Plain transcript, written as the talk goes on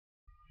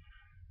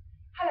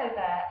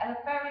and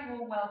a very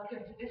warm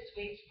welcome to this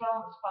week's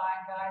France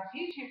Buying Guides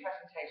YouTube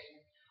presentation.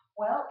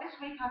 Well, this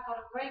week I've got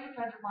a very good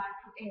friend of mine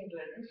from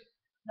England,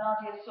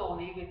 Nadia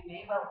Sawney, with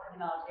me. Welcome,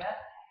 Nadia.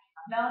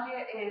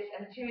 Nadia is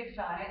an interior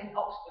designer in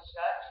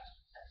Oxfordshire.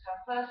 It's her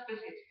first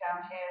visit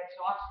down here to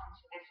us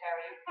into this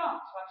area of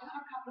France. So I just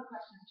have a couple of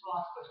questions to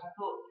ask her, which I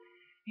thought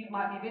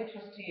might be of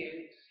interest to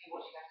you to see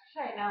what she has to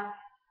say. Now,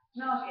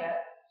 Nadia,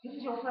 this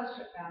is your first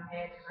trip down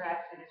here to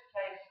see this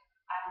place.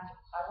 And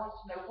I want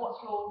to know, what's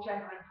your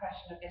general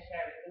impression of this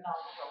area, the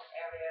Languedoc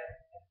area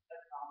of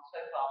France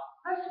so far?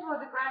 First of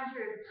all, the grandeur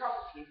of the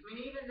properties. I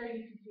mean, even though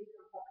you can see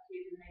some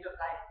properties and they look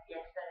like,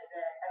 yes,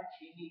 they're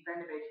empty, need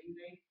renovating,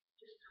 they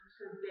just look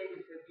so big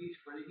and so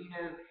beautiful. And you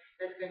know,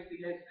 there's going to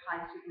be loads of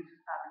high signals of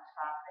fabric.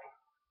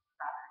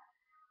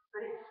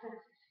 But it's a sense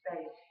of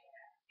space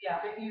here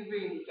that you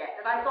really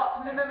get. And I got,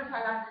 from the moment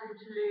I landed in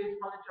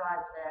Toulouse on the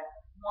drive there,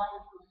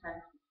 wonderful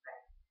sense of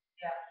space.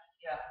 Yeah.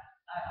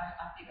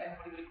 I think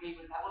everybody would agree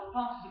with that. Well,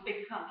 France is a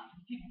big country, and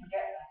people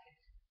forget that.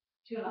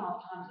 It's 2.5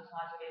 times the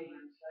size of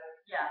England, so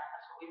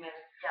that's what we meant.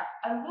 Yeah.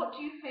 And what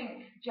do you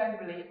think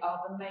generally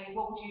are the main,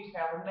 what would you say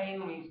are the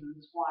main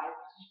reasons why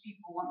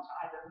people want to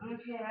either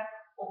move here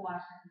or buy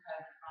a second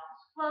home in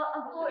France? Well,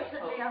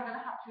 unfortunately, I'm going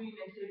to have to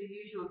say the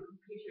usual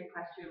cliche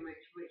question,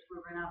 which we're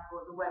running out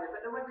for the weather,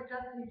 but the weather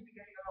does seem to be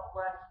getting a lot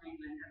worse in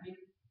England. I mean,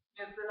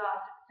 for the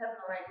last 7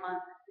 or 8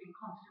 months, it's been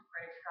constant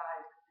grey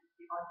skies. There's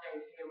the odd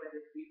days here where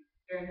there's been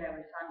here and there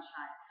with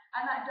sunshine,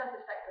 and that does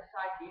affect the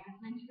psyche. And as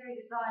an interior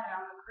designer,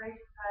 I'm a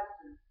creative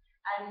person,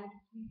 and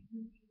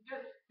you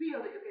just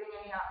feel that you're getting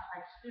any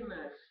outside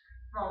stimulus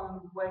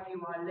from where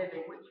you are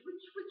living, which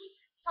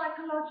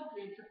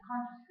psychologically and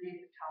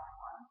subconsciously is a tough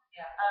one.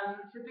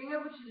 So being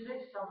able to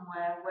live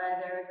somewhere where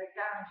there is a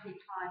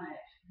guaranteed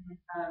climate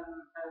of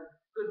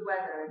good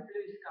weather and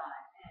blue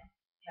skies,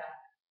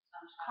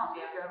 can't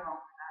really go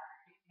wrong with that.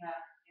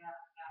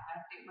 I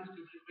think most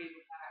people agree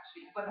with that,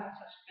 actually. But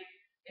that's such a big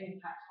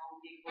impact on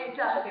people. It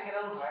does. As they get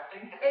older, I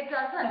think. It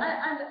does,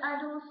 and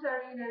also,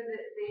 we have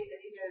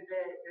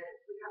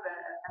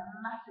a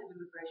massive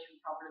immigration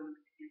problem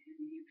in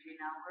the UK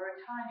now. We're a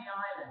tiny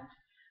island,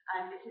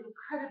 and it's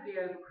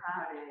incredibly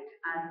overcrowded,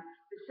 and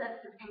the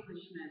sense of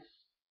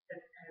Englishness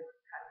has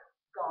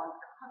gone,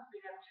 and not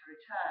been able to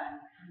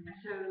return. And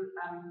so,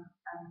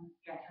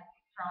 yes, I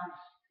think France,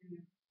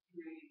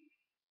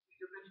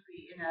 you're going to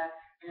be in a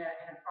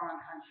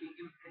foreign country,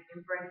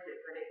 embrace it,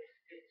 but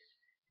it's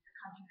a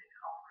country that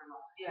can offer a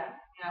lot. Yeah.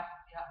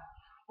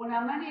 Well,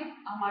 now many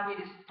of my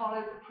readers have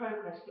followed the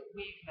progress that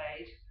we've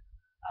made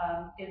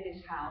in this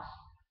house.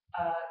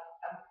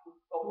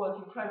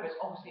 Work in progress,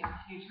 obviously, it's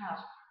a huge house.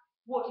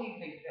 What do you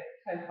think of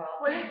it so far?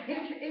 Well,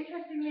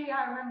 interestingly,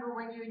 I remember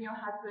when you and your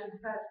husband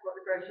first brought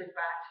the brochures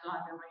back to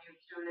London when you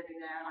were still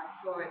living there, and I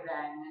saw it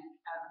then, and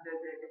the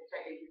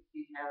estate agent's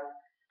details,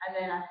 and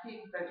then I've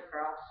seen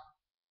photographs,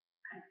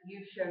 and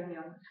you've shown me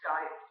on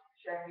Skype,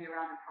 showing me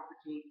around the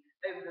property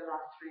over the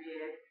last 3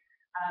 years.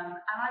 And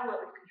I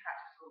work with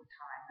contractors all the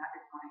time. That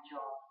is my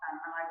job.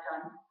 And I've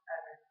done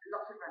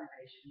lots of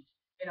renovations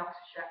in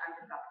Oxfordshire and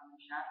in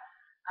Buckinghamshire.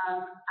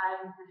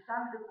 And the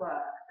standard of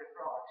work that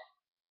Rod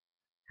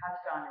has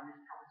done in this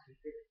property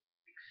is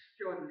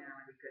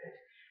extraordinarily good.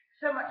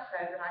 So much so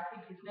that I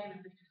think his name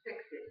of Mr.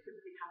 Fix-It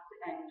simply has to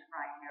end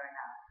right here and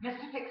now.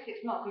 Mr.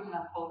 Fix-It's not good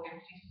enough for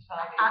him, she's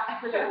decided.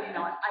 Absolutely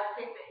not. I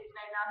think that his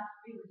name now has to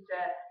be Mr.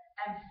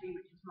 MC,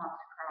 which is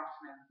Master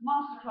Craftsman.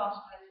 Master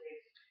Craftsman it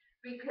is.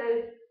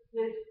 Because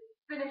his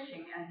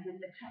finishing and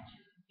his attention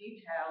to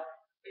detail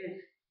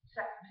is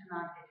second to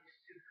none. It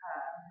is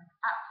superb.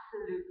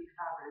 Absolutely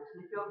fabulous.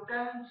 And if you're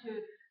going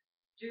to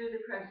do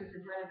the process of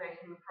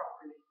renovating a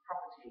property,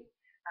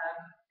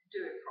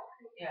 do it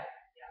properly. Yeah.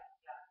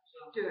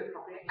 Do it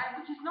properly, and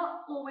which is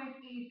not always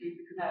easy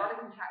because a lot of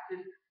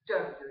contractors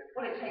don't do it.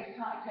 Well, it takes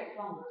time. It takes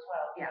longer as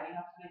well. Yeah. You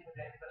have to live with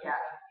it. But Yeah.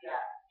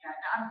 No,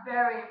 I'm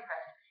very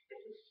impressed.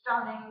 It's a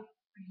stunning,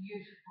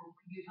 beautiful.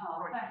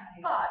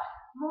 But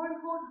more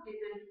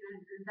importantly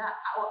than that,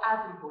 or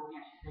as importantly,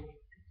 I should say, the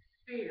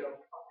feel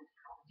of this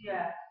property.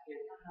 Yeah.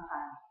 Is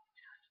fantastic.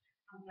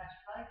 I'm glad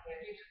you like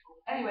it.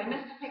 Beautiful. Anyway,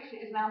 Mr.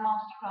 Fix-It is now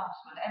Master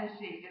Craftsman.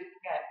 MC, didn't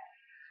forget.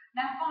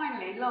 Now,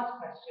 finally, last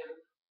question.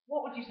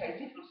 What would you say, it's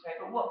difficult to say,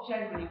 but what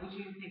generally would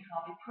you think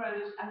are the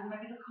pros and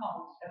maybe the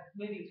cons of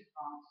moving to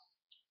France?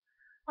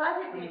 Well, I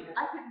think the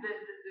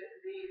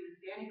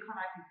only con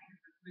I can think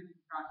of moving to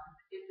France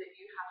is that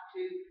you have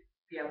to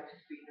be able to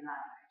speak the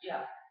language.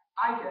 Yeah.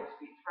 I don't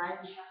speak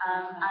French,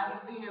 and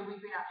we've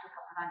been out to a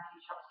couple of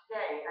antique shops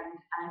today, and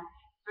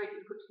it's very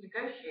difficult to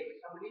negotiate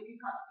with somebody if you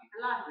can't speak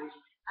the language,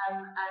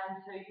 and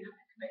so you have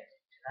to commit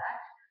to that.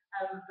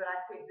 But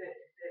I think that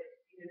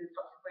there's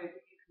lots of ways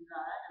that you can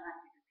learn, and I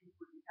think that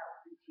people would be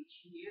helpful in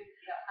teaching you.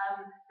 Yeah.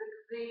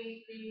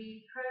 The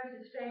pros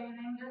of staying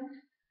in England,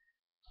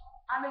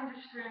 I'm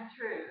English through and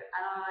through,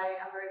 and I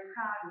am very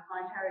proud of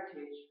my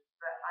heritage,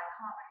 but I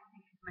can't really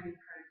think of many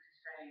pros to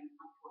staying,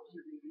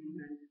 unfortunately, in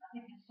England. I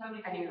think there's so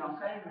many people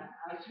saying that.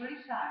 It's really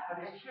sad,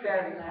 but it's true.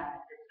 Very sad.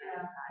 It's very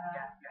sad.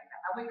 Yeah.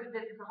 and we could,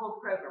 there's a whole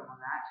programme on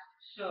that,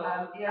 Sure,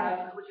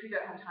 yes. which we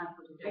don't have time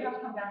for We today. have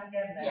to come down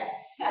again then. Yes,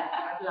 yes,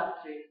 I'd love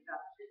to,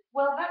 love to.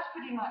 Well, that's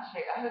pretty much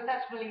it. I hope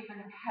that's really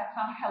been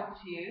some help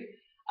to you.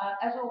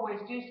 As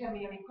always, do send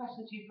me any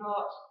questions you've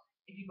got.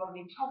 If you've got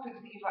any topics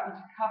that you'd like me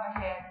to cover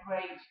here,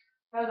 great.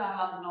 Phone our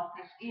London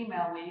office,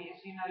 email me. As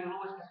you know, you'll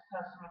always get a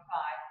personal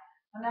reply.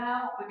 For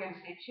now, we're going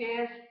to say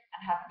cheers and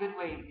have a good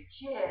week.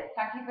 Cheers.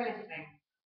 Thank you for listening.